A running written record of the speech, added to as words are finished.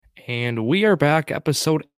And we are back,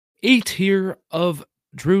 episode 8 here of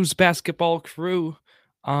Drew's Basketball Crew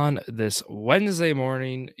on this Wednesday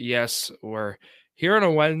morning. Yes, we're here on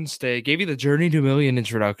a Wednesday. Gave you the Journey to Million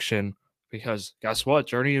introduction because guess what?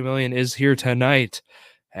 Journey to Million is here tonight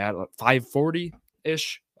at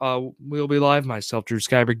 5:40-ish. We'll be live. Myself, Drew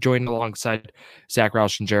Skyberg, joined alongside Zach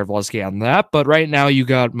Roush and Jared Vleski on that. But right now, you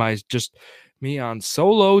got me on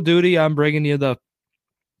solo duty. I'm bringing you the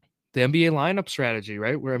NBA lineup strategy,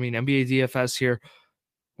 right? NBA DFS here.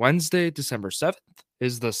 Wednesday, December 7th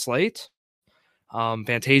is the slate.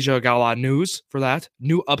 Fantasia got a lot of news for that.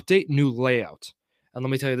 New update, new layout. And let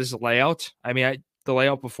me tell you, this layout, the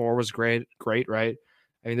layout before was great, right?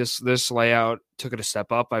 I mean, this layout took it a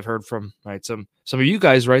step up. I've heard from some of you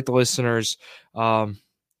guys, right, the listeners, love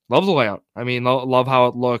the layout. I mean, love how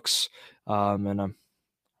it looks. And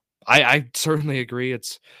I certainly agree.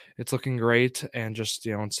 It's looking great, and just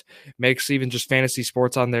it makes even just fantasy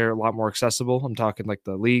sports on there a lot more accessible. I'm talking like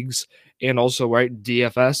the leagues, and also right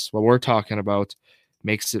DFS. What we're talking about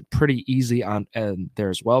makes it pretty easy on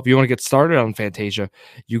there as well. If you want to get started on Fantasia,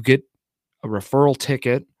 you get a referral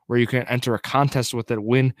ticket where you can enter a contest with it,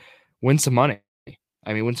 win some money.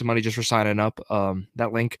 Win some money just for signing up.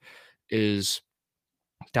 That link is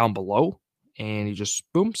down below, and you just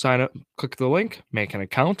boom, sign up, click the link, make an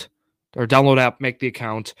account, or download app, make the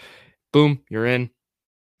account, boom, you're in.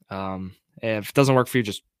 If it doesn't work for you,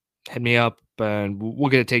 just hit me up and we'll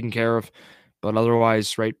get it taken care of. But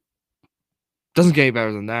otherwise, right, doesn't get any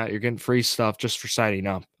better than that. You're getting free stuff just for signing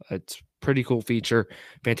up. It's a pretty cool feature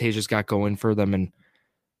Fantasia's got going for them. And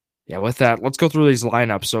yeah, with that, let's go through these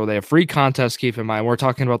lineups. So they have free contests, keep in mind. We're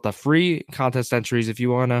talking about the free contest entries. If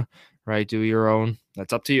you want to, right, do your own,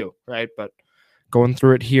 that's up to you, right? But going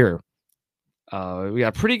through it here, we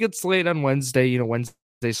got a pretty good slate on Wednesday.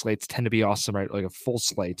 Wednesday slates tend to be awesome, right? Like a full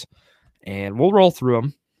slate. And we'll roll through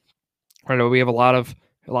them. Right, we have a lot of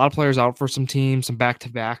players out for some teams, some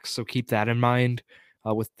back-to-backs, so keep that in mind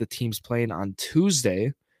with the teams playing on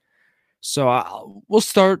Tuesday. So we'll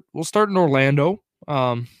start in Orlando.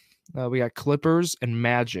 We got Clippers and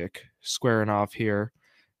Magic squaring off here,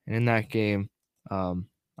 and in that game, I'm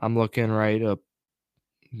looking right up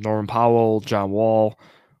Norman Powell, John Wall,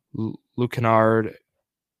 Luke Kennard.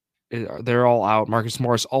 They're all out. Marcus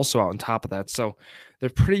Morris also out on top of that, so they're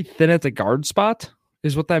pretty thin at the guard spot.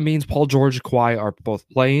 Is what that means. Paul George, Kawhi are both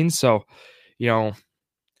playing, so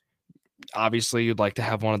obviously you'd like to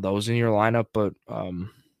have one of those in your lineup, but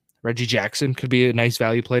Reggie Jackson could be a nice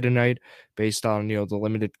value play tonight based on the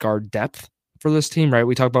limited guard depth for this team, right?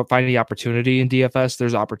 We talk about finding the opportunity in DFS.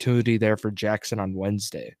 There's opportunity there for Jackson on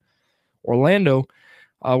Wednesday. Orlando,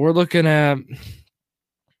 we're looking at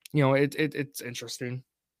it's interesting.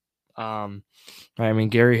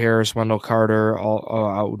 Gary Harris, Wendell Carter all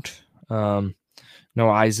out. No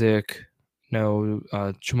Isaac, no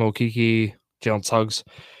Chumokiki, Jalen Suggs.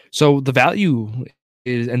 So the value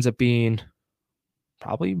ends up being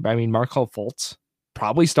probably, Markelle Fultz,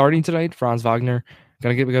 probably starting tonight. Franz Wagner,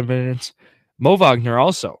 going to get good minutes. Mo Wagner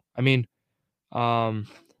also. I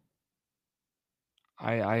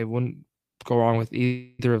wouldn't go wrong with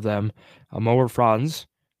either of them. Mo or Franz.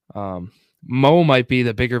 Mo might be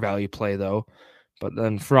the bigger value play, though. But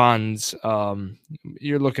then Franz,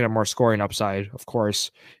 you're looking at more scoring upside, of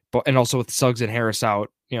course. And also with Suggs and Harris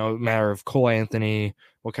out, matter of Cole Anthony,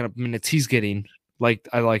 what kind of minutes he's getting.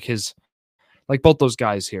 I like both those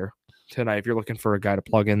guys here tonight if you're looking for a guy to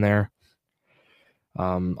plug in there.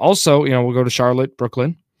 Also, we'll go to Charlotte,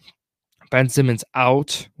 Brooklyn. Ben Simmons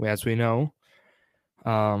out, as we know.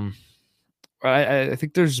 I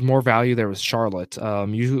think there's more value there with Charlotte.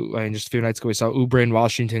 Just a few nights ago, we saw Oubre and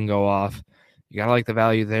Washington go off. You got to like the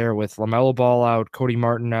value there with LaMelo Ball out, Cody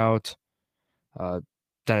Martin out,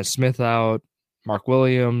 Dennis Smith out, Mark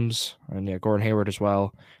Williams, and Gordon Hayward as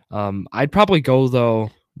well. I'd probably go, though,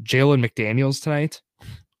 Jalen McDaniels tonight.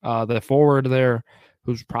 The forward there,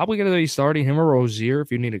 who's probably going to be starting him or Rozier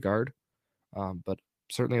if you need a guard. But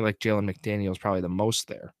certainly like Jalen McDaniels probably the most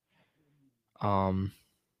there.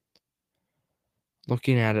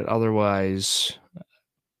 Looking at it otherwise,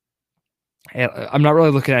 I'm not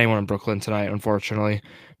really looking at anyone in Brooklyn tonight, unfortunately.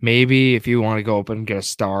 Maybe if you want to go up and get a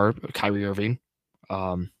star, Kyrie Irving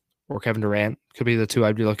or Kevin Durant could be the two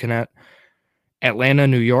I'd be looking at. Atlanta,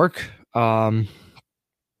 New York. John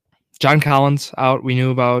Collins out. We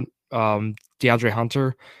knew about DeAndre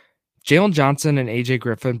Hunter. Jalen Johnson and AJ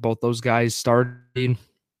Griffin, both those guys starting.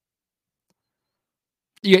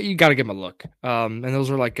 You got to give them a look. And those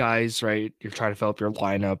are like guys, right? You're trying to fill up your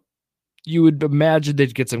lineup. You would imagine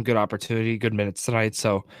they'd get some good opportunity, good minutes tonight.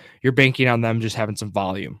 So you're banking on them just having some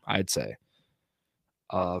volume, I'd say.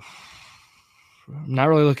 I'm not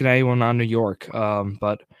really looking at anyone on New York,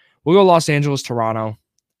 but we'll go Los Angeles, Toronto,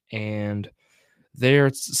 and there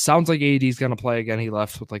it sounds like AD is going to play again. He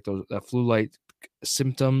left with like those flu-like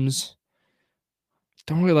symptoms.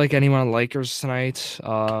 Don't really like anyone on Lakers tonight.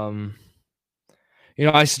 I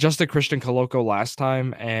suggested Christian Coloco last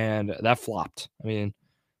time, and that flopped. I mean,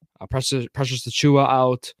 Precious Achiuwa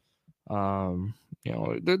out.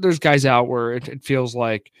 There's guys out where it feels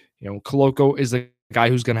like, Coloco is the guy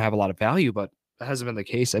who's going to have a lot of value, but that hasn't been the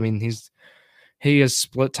case. I mean, he has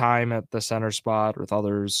split time at the center spot with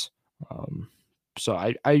others. So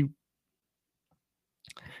I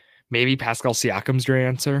maybe Pascal Siakam's your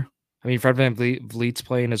answer. I mean, Fred VanVleet's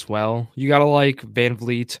playing as well. You got to like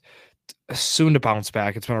VanVleet soon to bounce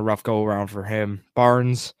back. It's been a rough go around for him.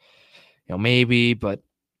 Barnes, maybe, but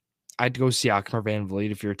I'd go Siakam or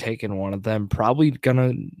VanVleet if you're taking one of them. Probably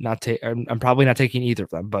gonna not take. I'm probably not taking either of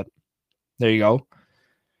them, but there you go.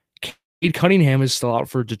 Cade Cunningham is still out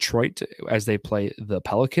for Detroit as they play the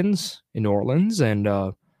Pelicans in New Orleans,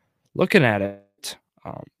 and looking at it,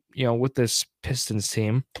 with this Pistons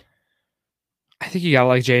team, I think you got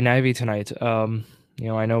like Jaden Ivey tonight. I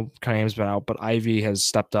know Cunningham's been out, but Ivey has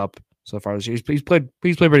stepped up so far this year. He's played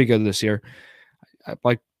pretty good this year. I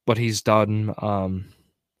like what he's done.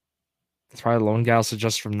 That's probably the lone guy I'll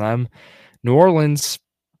suggest from them. New Orleans,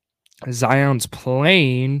 Zion's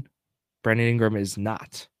playing. Brandon Ingram is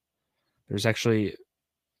not. There's actually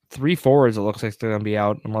 3 forwards it looks like they're going to be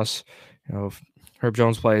out unless, if Herb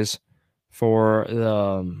Jones plays for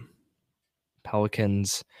the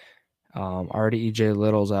Pelicans. Already EJ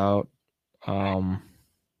Little's out. I'd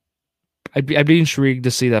be intrigued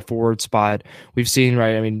to see that forward spot. We've seen,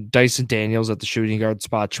 right? I mean, Dyson Daniels at the shooting guard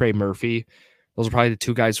spot, Trey Murphy. Those are probably the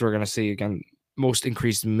 2 guys who are going to see, again, most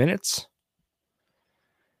increased minutes.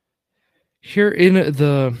 Here in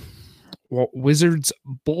the Wizards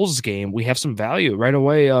Bulls game, we have some value right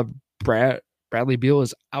away. Bradley Beal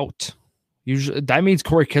is out. Usually that means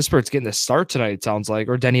Corey Kispert's getting the start tonight, it sounds like,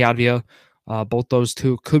 or Denny Advia. Both those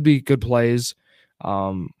 2 could be good plays.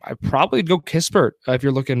 I'd probably go Kispert if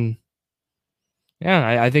you're looking.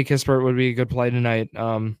 Yeah, I think Kispert would be a good play tonight.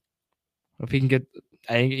 If he can get,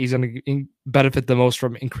 I think he's going to benefit the most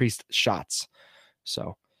from increased shots.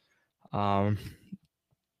 So,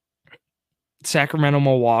 Sacramento,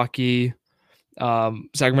 Milwaukee.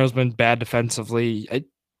 Sacramento's been bad defensively.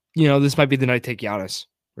 This might be the night to take Giannis.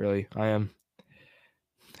 Really, I am.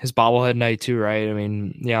 His bobblehead night too, right? I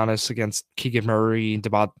mean, Giannis against Keegan Murray,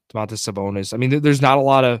 Domantas Sabonis. I mean, there's not a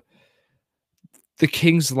lot of the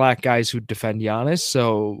Kings lack guys who defend Giannis,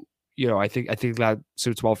 so I think that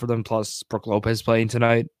suits well for them. Plus, Brook Lopez playing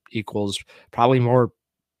tonight equals probably more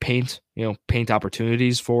paint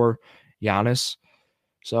opportunities for Giannis.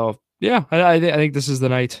 So yeah, I think this is the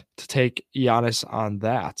night to take Giannis on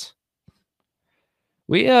that.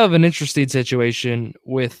 We have an interesting situation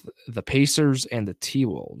with the Pacers and the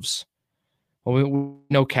T-Wolves. Well, we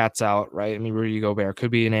know Cat's out, right? I mean, Rudy Gobert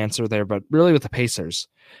could be an answer there, but really with the Pacers,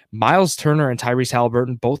 Miles Turner and Tyrese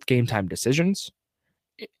Haliburton, both game time decisions.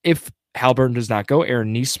 If Haliburton does not go,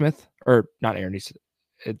 Aaron Nesmith's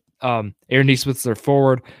their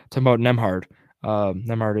forward. Talking about Nembhard. You're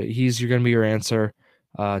going to be your answer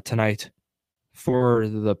tonight for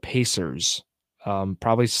the Pacers.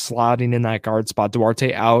 Probably slotting in that guard spot.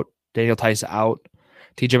 Duarte out, Daniel Tice out,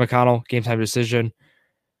 TJ McConnell, game time decision,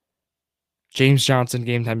 James Johnson,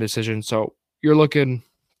 game time decision. So you're looking,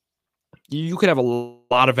 you could have a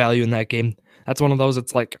lot of value in that game. That's one of those,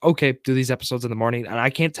 it's like, okay, do these episodes in the morning, and I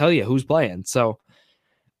can't tell you who's playing. So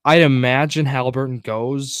I'd imagine Haliburton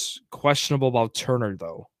goes. Questionable about Turner,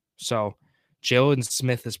 though. So Jalen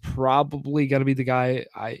Smith is probably going to be the guy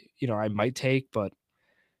I might take, but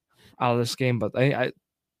out of this game, but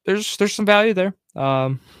there's some value there.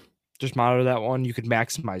 Just monitor that one. You could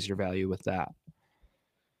maximize your value with that.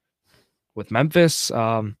 With Memphis,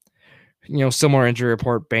 similar injury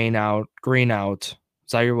report: Bane out, Green out,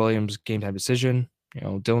 Zaire Williams game time decision.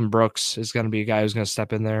 Dylan Brooks is going to be a guy who's going to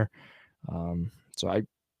step in there. So I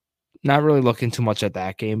not really looking too much at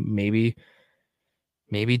that game. Maybe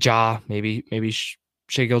Ja, maybe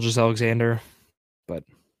Shai Gilgeous-Alexander, but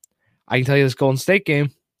I can tell you this Golden State game.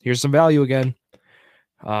 Here's some value again.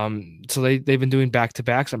 So they've been doing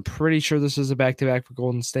back-to-backs. I'm pretty sure this is a back-to-back for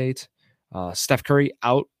Golden State. Steph Curry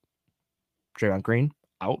out. Draymond Green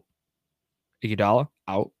out. Iguodala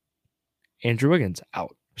out. Andrew Wiggins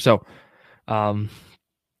out. So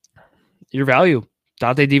your value,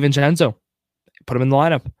 Dante DiVincenzo, put him in the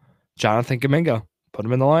lineup. Jonathan Kuminga, put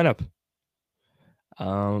him in the lineup.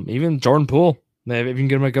 Even Jordan Poole, if you can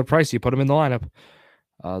get him at a good price, you put him in the lineup.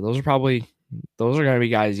 Those are going to be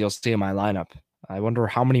guys you'll see in my lineup. I wonder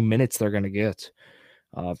how many minutes they're going to get.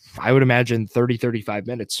 I would imagine 30, 35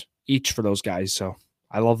 minutes each for those guys. So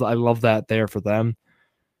I love that there for them.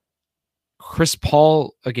 Chris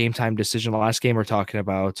Paul, a game time decision. The last game we're talking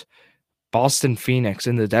about, Boston Phoenix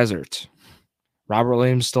in the desert. Robert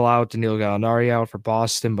Williams still out, Danilo Gallinari out for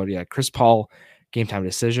Boston, but yeah, Chris Paul, game time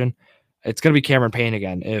decision. It's going to be Cameron Payne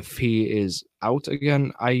again. If he is out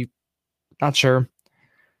again, I'm not sure.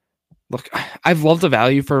 Look, I've loved the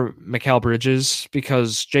value for Mikal Bridges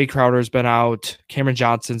because Jay Crowder's been out, Cameron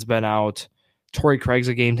Johnson's been out, Torrey Craig's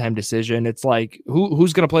a game time decision. It's like,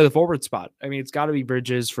 who's going to play the forward spot? I mean, it's got to be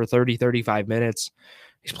Bridges for 30, 35 minutes.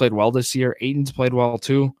 He's played well this year. Ayton's played well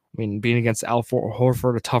too. I mean, being against Al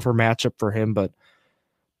Horford, a tougher matchup for him, but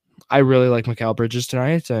I really like Mikal Bridges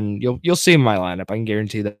tonight, and you'll see him in my lineup. I can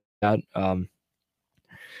guarantee that. I'm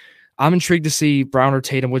intrigued to see Brown or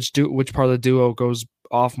Tatum, which part of the duo goes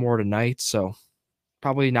off more tonight. So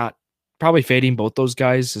probably fading both those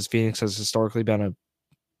guys, as Phoenix has historically been a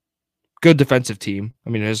good defensive team. I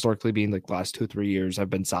mean, historically being like the last 2-3 years have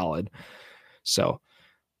been solid. So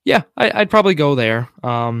yeah, I'd probably go there.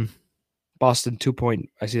 Boston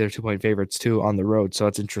I see they're 2-point favorites too on the road, so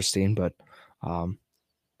that's interesting, but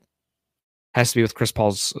has to be with Chris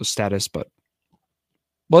Paul's status. But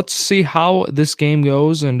let's see how this game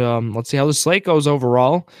goes, and let's see how the slate goes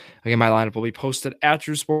overall. Again, my lineup will be posted at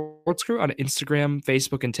Drew Sports Crew on Instagram,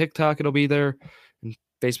 Facebook, and TikTok. It'll be there. And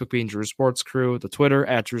Facebook being Drew Sports Crew, the Twitter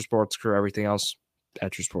at Drew Sports Crew, everything else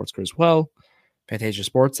at Drew Sports Crew as well. Fantasia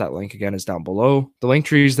Sports, that link again is down below. The link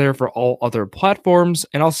tree is there for all other platforms,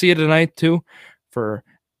 and I'll see you tonight too for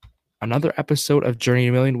another episode of Journey to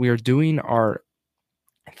a Million. We are doing our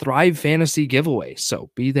Thrive Fantasy giveaway, so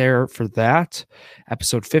be there for that.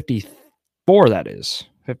 Episode 54, that is.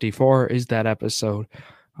 54 is that episode.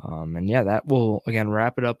 And yeah, that will again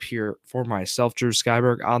wrap it up here for myself, Drew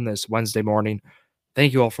Skyberg, on this Wednesday morning.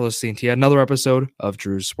 Thank you all for listening to yet another episode of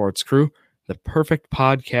Drew's Sports Crew, the perfect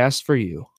podcast for you.